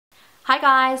Hi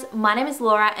guys, my name is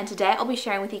Laura and today I'll be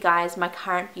sharing with you guys my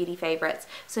current beauty favorites.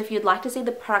 So if you'd like to see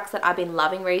the products that I've been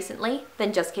loving recently,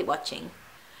 then just keep watching.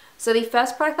 So the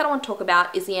first product that I want to talk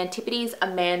about is the Antipodes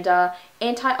Amanda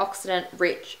Antioxidant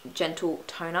Rich Gentle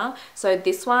Toner. So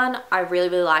this one I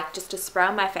really like just to spray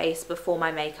on my face before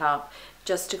my makeup,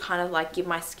 just to kind of like give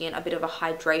my skin a bit of a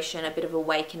hydration, a bit of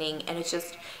awakening, and it's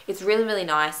really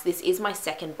nice. This is my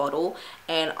second bottle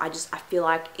and I feel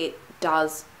like it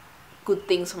does good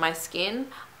things for my skin.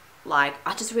 Like,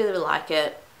 I just really like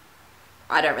it.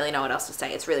 I don't really know what else to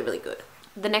say. It's really good.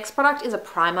 The next product is a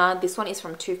primer. This one is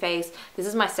from Too Faced. This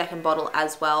is my second bottle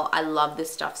as well. I love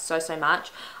this stuff so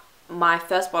much. My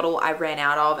first bottle I ran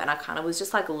out of and I kind of was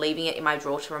just like leaving it in my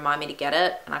drawer to remind me to get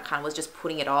it, and I kind of was just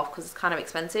putting it off because it's kind of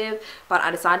expensive, but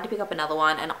I decided to pick up another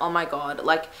one and oh my god,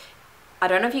 like, I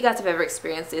don't know if you guys have ever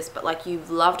experienced this, but like you've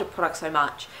loved a product so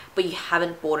much but you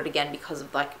haven't bought it again because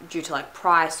of like due to like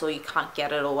price, or you can't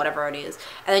get it or whatever it is,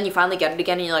 and then you finally get it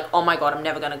again and you're like, oh my god, I'm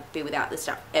never gonna be without this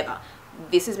stuff ever.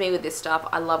 This is me with this stuff.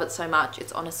 I love it so much.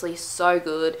 It's honestly so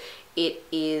good. It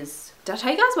is, did I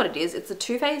tell you guys what it is? It's a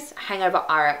Too Faced Hangover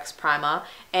RX primer,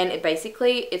 and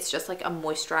it's just like a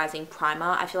moisturizing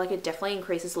primer. I feel like it definitely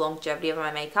increases the longevity of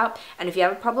my makeup, and if you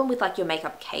have a problem with like your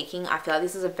makeup caking, I feel like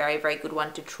this is a very good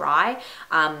one to try.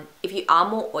 If you are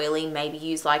more oily, maybe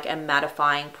use like a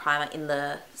mattifying primer in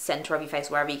the center of your face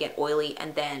wherever you get oily,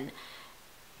 and then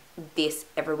this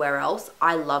everywhere else.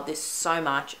 I love this so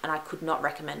much and I could not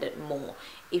recommend it more.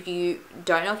 If you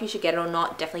don't know if you should get it or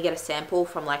not, definitely get a sample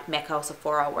from like Mecca or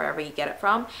Sephora or wherever you get it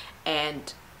from,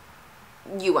 and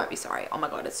you won't be sorry. Oh my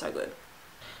god, it's so good.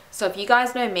 So if you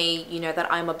guys know me, you know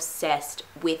that I'm obsessed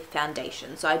with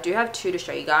foundation. So I do have two to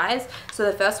show you guys. So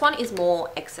the first one is more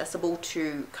accessible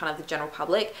to kind of the general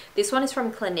public. This one is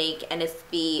from Clinique and it's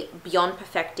the Beyond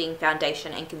Perfecting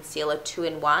Foundation and Concealer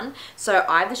 2-in-1. So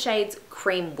I have the shades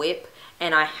Cream Whip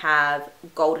and I have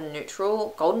Golden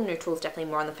Neutral. Golden Neutral is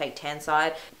definitely more on the fake tan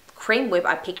side. Cream Whip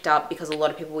I picked up because a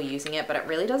lot of people were using it, but it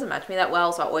really doesn't match me that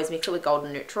well, so I always mix it with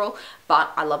Golden Neutral.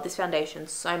 But I love this foundation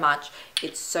so much.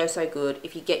 It's so good.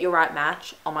 If you get your right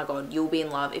match, oh my god, you'll be in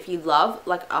love. If you love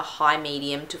like a high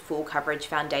medium to full coverage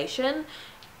foundation,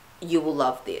 you will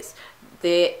love this.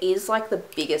 There is like the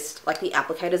biggest, like the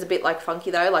applicator's a bit like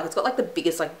funky though, like it's got like the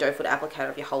biggest like doe foot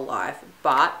applicator of your whole life,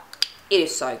 but it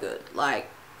is so good. Like,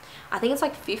 I think it's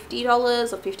like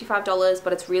 $50 or $55,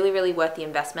 but it's really worth the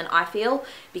investment, I feel,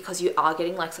 because you are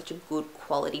getting like such a good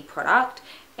quality product,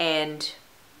 and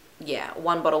yeah,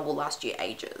 one bottle will last you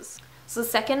ages. So the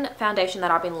second foundation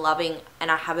that I've been loving, and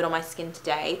I have it on my skin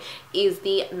today, is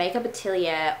the Makeup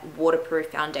Atelier Waterproof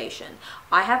Foundation.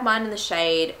 I have mine in the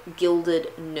shade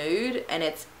Gilded Nude and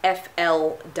it's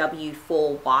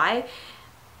FLW4Y.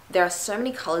 There are so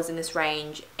many colors in this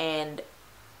range and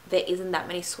there isn't that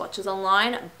many swatches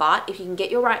online, but if you can get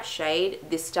your right shade,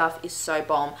 this stuff is so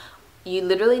bomb. You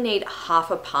literally need half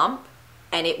a pump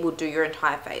and it will do your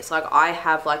entire face. Like, I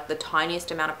have like the tiniest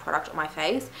amount of product on my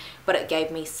face, but it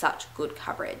gave me such good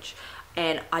coverage.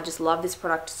 And I just love this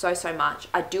product so much.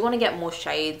 I do want to get more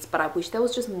shades, but I wish there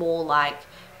was just more like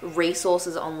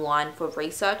resources online for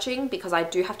researching, because I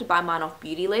do have to buy mine off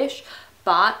Beautylish,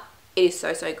 but it is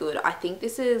so good. I think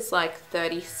this is like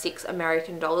 36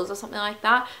 American dollars or something like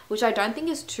that, which I don't think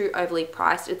is too overly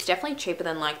priced. It's definitely cheaper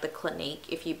than like the Clinique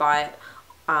if you buy it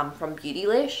from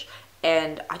Beautylish,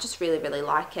 and I just really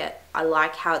like it. I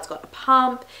like how it's got a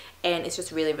pump and it's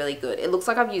just really good. It looks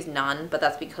like I've used none, but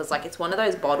that's because like it's one of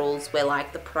those bottles where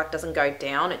like the product doesn't go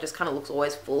down. It just kind of looks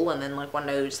always full, and then like one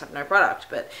day we just have no product,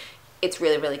 but it's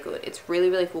really good. It's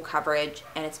really full coverage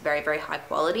and it's very high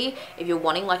quality. If you're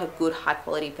wanting like a good high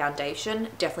quality foundation,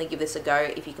 definitely give this a go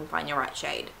if you can find your right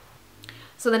shade.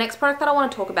 So the next product that I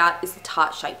want to talk about is the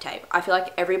Tarte Shape Tape. I feel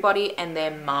like everybody and their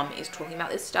mum is talking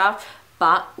about this stuff,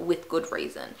 but with good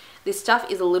reason. This stuff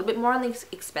is a little bit more on the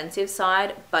expensive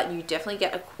side, but you definitely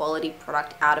get a quality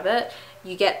product out of it.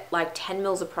 You get like 10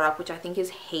 mils of product, which I think is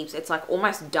heaps. It's like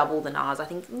almost double the NARS. I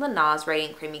think the NARS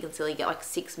Radiant Creamy Concealer you get like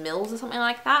 6 mils or something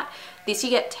like that. This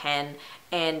you get 10,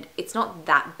 and it's not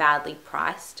that badly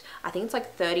priced. I think it's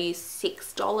like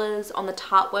 $36 on the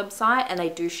Tarte website, and they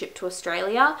do ship to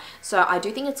Australia. So I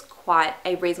do think it's quite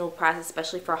a reasonable price,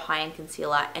 especially for a high-end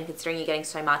concealer, and considering you're getting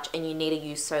so much and you need to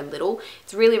use so little.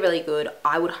 It's really good.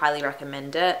 I would highly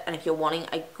recommend it, and if you're wanting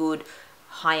a good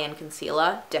high-end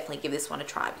concealer, definitely give this one a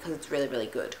try because it's really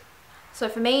good. So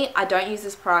for me, I don't use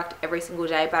this product every single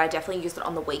day, but I definitely use it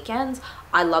on the weekends.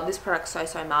 I love this product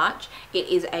so much. It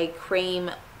is a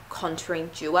cream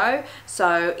contouring duo.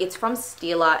 So it's from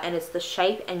Stila and it's the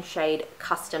Shape and Shade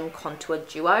Custom Contour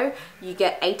Duo. You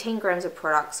get 18 grams of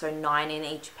product, so 9 in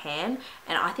each pan,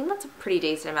 and I think that's a pretty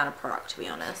decent amount of product, to be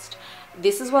honest.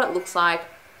 This is what it looks like.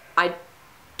 I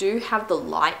do have the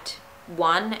light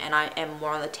one and I am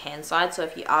more on the tan side, so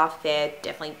if you are fair,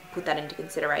 definitely put that into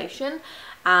consideration.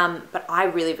 But I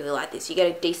really like this. You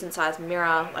get a decent sized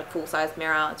mirror, like full size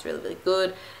mirror. It's really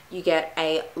good. You get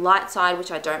a light side,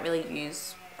 which I don't really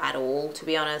use at all, to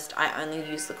be honest. I only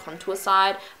use the contour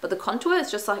side, but the contour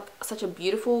is just like such a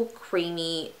beautiful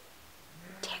creamy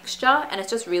texture, and it's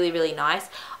just really nice.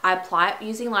 I apply it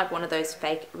using like one of those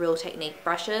fake Real Technique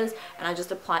brushes, and I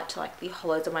just apply it to like the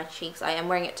hollows of my cheeks. I am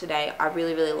wearing it today. I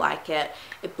really like it.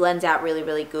 It blends out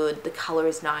really good. The color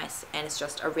is nice, and it's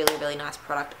just a really nice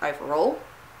product overall.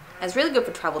 And it's really good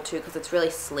for travel too, because it's really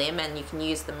slim and you can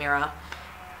use the mirror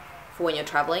for when you're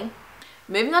traveling.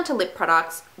 Moving on to lip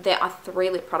products, there are 3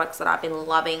 lip products that I've been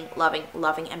loving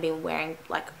and been wearing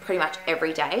like pretty much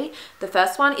every day. The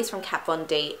first one is from Kat Von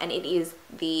D, and it is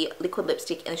the liquid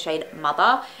lipstick in the shade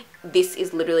Mother. This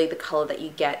is literally the color that you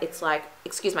get. It's like,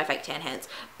 excuse my fake tan hands,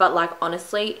 but like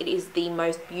honestly, it is the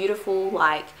most beautiful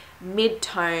like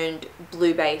mid-toned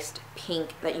blue-based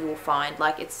pink that you will find.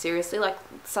 Like it's seriously like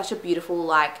such a beautiful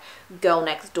like girl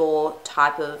next door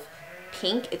type of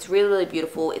pink. It's really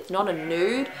beautiful. It's not a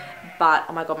nude, but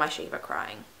oh my god, my sheep are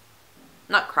crying.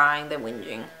 Not crying, they're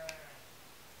whinging.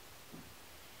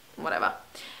 Whatever.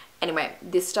 Anyway,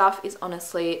 this stuff is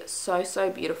honestly so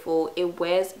beautiful. It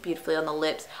wears beautifully on the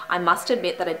lips. I must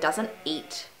admit that it doesn't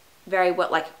eat very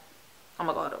well. Like, oh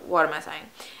my god, what am I saying?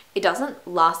 It doesn't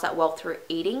last that well through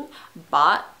eating,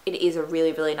 but it is a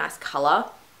really nice color,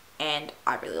 and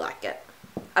I really like it.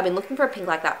 I've been looking for a pink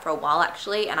like that for a while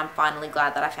actually, and I'm finally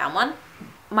glad that I found one.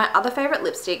 My other favorite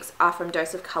lipsticks are from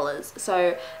Dose of Colors.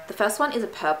 So the first one is a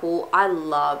purple. I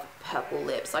love purple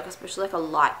lips, like especially like a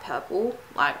light purple.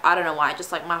 Like I don't know why,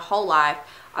 just like my whole life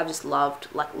I've just loved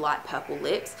like light purple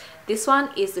lips. This one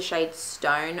is the shade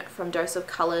Stone from Dose of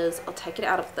Colors. I'll take it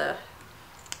out of the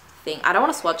thing. I don't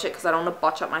want to swatch it because I don't want to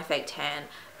botch up my fake tan,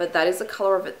 but that is the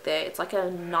color of it there. It's like a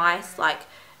nice like,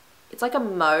 it's like a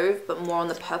mauve but more on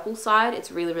the purple side. It's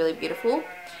really beautiful.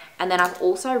 And then I've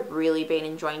also really been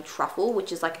enjoying Truffle,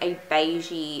 which is like a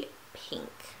beigey pink,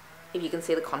 if you can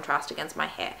see the contrast against my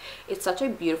hair. It's such a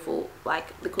beautiful like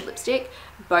liquid lipstick.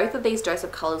 Both of these Dose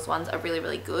of Colors ones are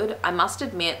really good. I must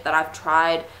admit that I've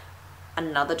tried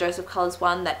another Dose of Colors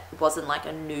one that wasn't like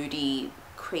a nudie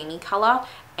creamy color,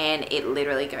 and it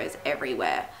literally goes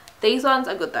everywhere. These ones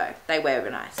are good though. They wear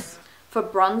very nice. For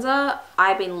bronzer,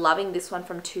 I've been loving this one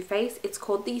from Too Faced. It's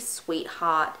called the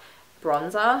Sweetheart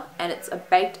bronzer, and it's a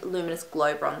baked luminous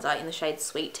glow bronzer in the shade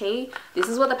Sweet Tea. This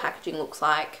is what the packaging looks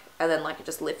like, and then like it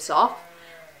just lifts off.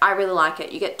 I really like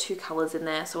it. You get 2 colors in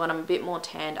there, so when I'm a bit more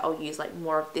tanned, I'll use like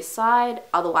more of this side.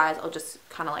 Otherwise, I'll just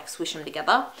kind of like swish them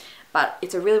together. But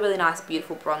it's a really nice,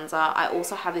 beautiful bronzer. I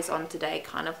also have this on today,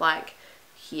 kind of like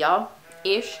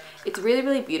here-ish. It's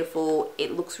really beautiful.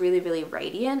 It looks really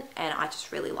radiant, and I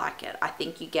just really like it. I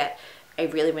think you get a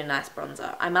really nice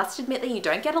bronzer. I must admit that you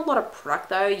don't get a lot of product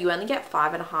though. You only get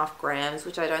 5.5 grams,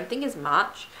 which I don't think is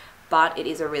much, but it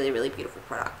is a really beautiful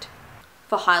product.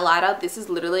 For highlighter, this has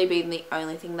literally been the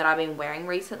only thing that I've been wearing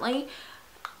recently.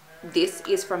 This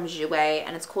is from Jouer,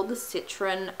 and it's called the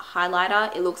Citron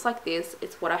highlighter. It looks like this.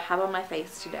 It's what I have on my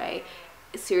face today.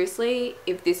 Seriously,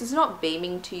 if this is not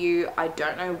beaming to you, I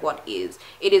don't know what is.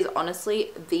 It is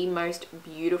honestly the most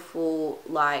beautiful,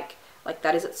 like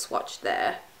that is it swatched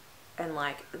there, and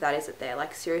like that is it there.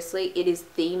 Like seriously, it is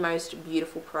the most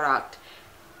beautiful product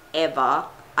ever.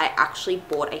 I actually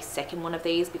bought a second one of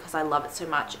these because I love it so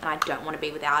much and I don't want to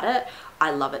be without it.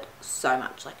 I love it so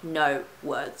much, like no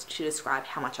words to describe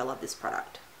how much I love this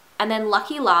product. And then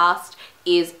lucky last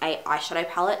is a eyeshadow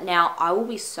palette. Now I will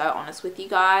be so honest with you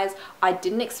guys, I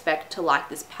didn't expect to like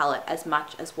this palette as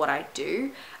much as what I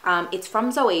do. It's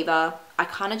from Zoeva. I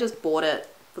kind of just bought it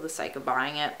for the sake of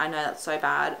buying it. I know that's so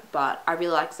bad, but I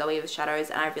really like Zoeva's shadows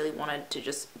and I really wanted to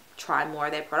just try more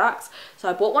of their products. So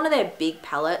I bought one of their big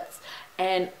palettes,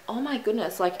 and oh my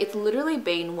goodness, like it's literally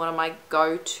been one of my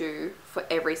go-to for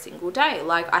every single day.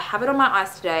 Like I have it on my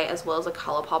eyes today as well as a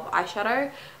ColourPop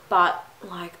eyeshadow, but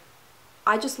like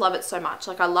I just love it so much.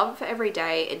 Like I love it for every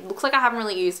day. It looks like I haven't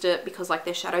really used it because like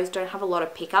their shadows don't have a lot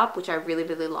of pickup, which I really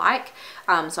like.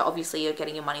 So obviously you're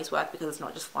getting your money's worth because it's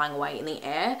not just flying away in the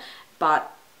air.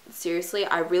 But seriously,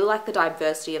 I really like the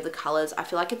diversity of the colors. I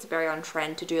feel like it's very on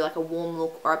trend to do like a warm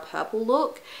look or a purple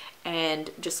look, and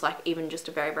just like even just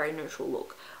a very neutral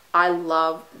look. I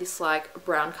love this like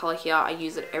brown color here. I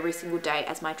use it every single day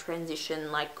as my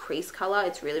transition like crease color.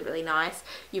 It's really nice.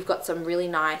 You've got some really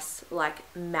nice like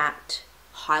matte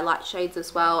highlight shades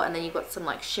as well, and then you've got some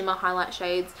like shimmer highlight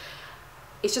shades.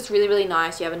 It's just really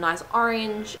nice. You have a nice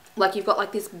orange, like you've got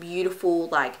like this beautiful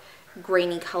like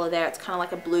greeny color there. It's kind of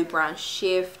like a blue brown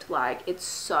shift. Like, it's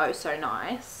so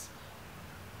nice.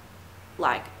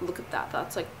 Like, look at that,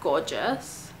 that's like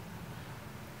gorgeous.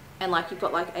 And like, you've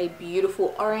got like a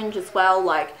beautiful orange as well.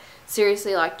 Like,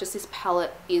 seriously, like, just this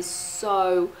palette is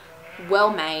so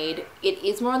well made. It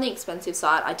is more on the expensive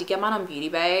side. I did get mine on Beauty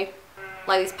Bay.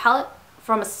 Like, this palette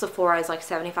from a Sephora is like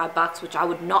 75 bucks, which I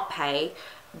would not pay,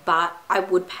 but I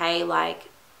would pay like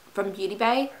from Beauty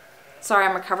Bay. Sorry,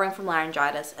 I'm recovering from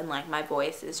laryngitis and like my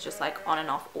voice is just like on and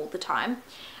off all the time.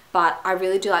 But I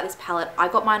really do like this palette. I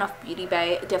got mine off Beauty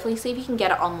Bay. Definitely see if you can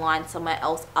get it online somewhere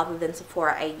else other than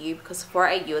Sephora AU, because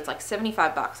Sephora AU it's like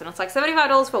 75 bucks and it's like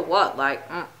 $75 for what? Like,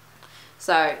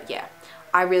 So yeah,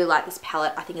 I really like this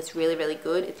palette. I think it's really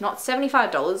good. It's not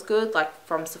 $75 good like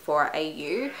from Sephora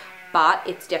AU, but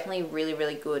it's definitely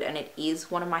really good, and it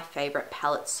is one of my favorite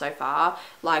palettes so far.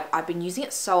 Like, I've been using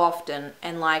it so often,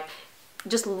 and like,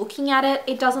 just looking at it,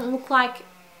 it doesn't look like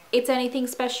it's anything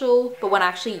special, but when I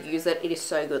actually use it, it is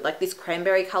so good. Like this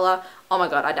cranberry color, oh my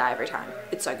god, I die every time.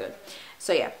 It's so good.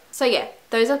 So yeah,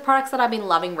 those are products that I've been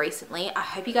loving recently. I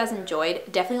hope you guys enjoyed.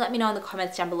 Definitely let me know in the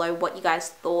comments down below what you guys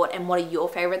thought and what are your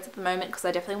favorites at the moment, because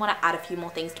I definitely want to add a few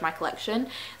more things to my collection.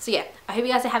 So yeah, I hope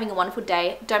you guys are having a wonderful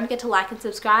day. Don't forget to like and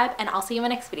subscribe, and I'll see you in my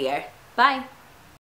next video. Bye.